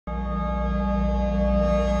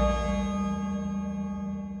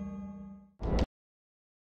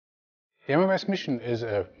The MMS mission is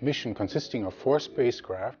a mission consisting of 4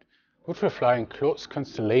 spacecraft which will fly in close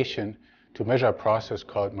constellation to measure a process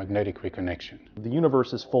called magnetic reconnection. The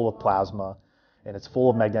universe is full of plasma and it's full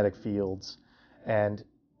of magnetic fields, and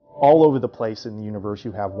all over the place in the universe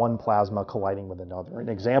you have one plasma colliding with another. An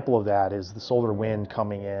example of that is the solar wind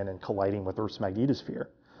coming in and colliding with Earth's magnetosphere.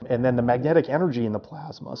 And then the magnetic energy in the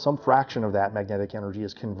plasma, some fraction of that magnetic energy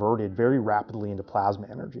is converted very rapidly into plasma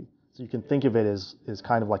energy. So you can think of it as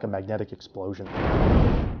kind of like a magnetic explosion.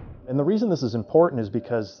 And the reason this is important is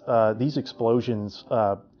because these explosions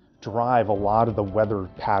drive a lot of the weather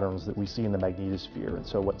patterns that we see in the magnetosphere, and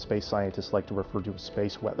so what space scientists like to refer to as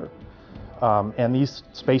space weather. And these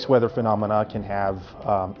space weather phenomena can have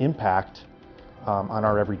impact on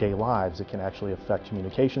our everyday lives. It can actually affect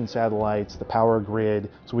communication satellites, the power grid.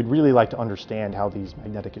 So we'd really like to understand how these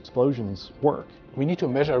magnetic explosions work. We need to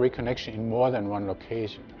measure reconnection in more than one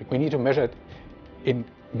location. We need to measure it in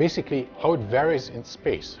basically how it varies in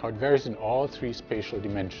space, how it varies in all 3 spatial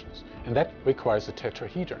dimensions. And that requires a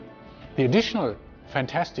tetrahedron. The additional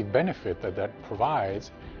fantastic benefit that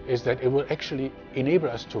provides is that it will actually enable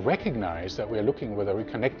us to recognize that we are looking with a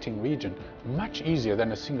reconnecting region much easier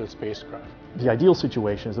than a single spacecraft. The ideal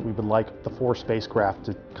situation is that we would like the 4 spacecraft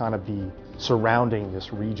to kind of be surrounding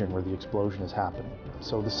this region where the explosion is happening.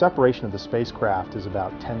 So the separation of the spacecraft is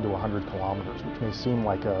about 10 to 100 kilometers, which may seem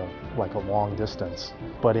like a long distance.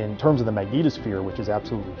 But in terms of the magnetosphere, which is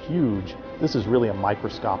absolutely huge, this is really a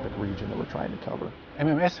microscopic region that we're trying to cover.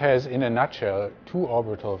 MMS has, in a nutshell, 2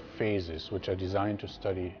 orbital phases which are designed to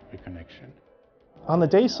study reconnection. On the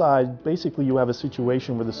day side, basically you have a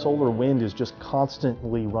situation where the solar wind is just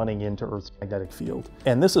constantly running into Earth's magnetic field.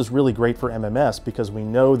 And this is really great for MMS because we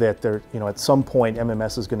know that at some point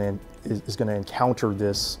MMS is going to encounter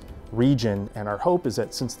this region, and our hope is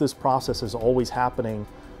that since this process is always happening,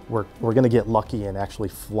 we're going to get lucky and actually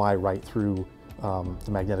fly right through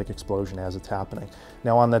the magnetic explosion as it's happening.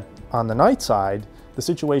 Now on the night side, the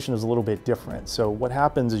situation is a little bit different. So what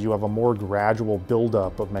happens is you have a more gradual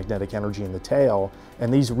buildup of magnetic energy in the tail,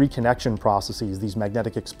 and these reconnection processes, these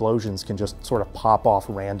magnetic explosions, can just sort of pop off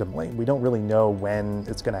randomly. We don't really know when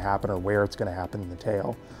it's going to happen or where it's going to happen in the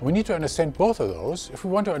tail. We need to understand both of those if we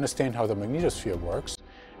want to understand how the magnetosphere works,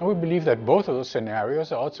 and we believe that both of those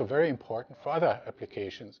scenarios are also very important for other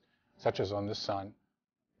applications, such as on the Sun,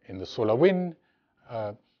 in the solar wind,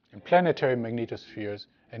 in planetary magnetospheres,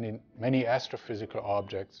 and in many astrophysical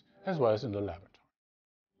objects, as well as in the laboratory.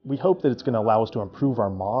 We hope that it's going to allow us to improve our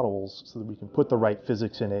models so that we can put the right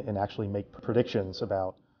physics in it and actually make predictions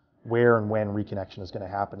about where and when reconnection is going to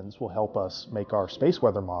happen. And this will help us make our space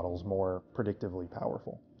weather models more predictively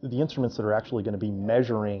powerful. The instruments that are actually going to be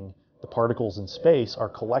measuring the particles in space are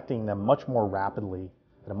collecting them much more rapidly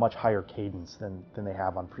at a much higher cadence than they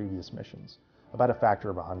have on previous missions, about a factor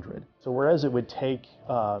of 100. So whereas it would take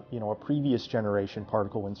a previous generation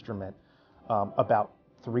particle instrument about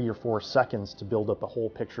 3 or 4 seconds to build up a whole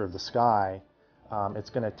picture of the sky, it's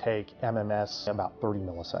going to take MMS about 30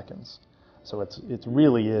 milliseconds. So it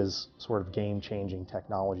really is sort of game-changing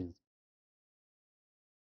technology.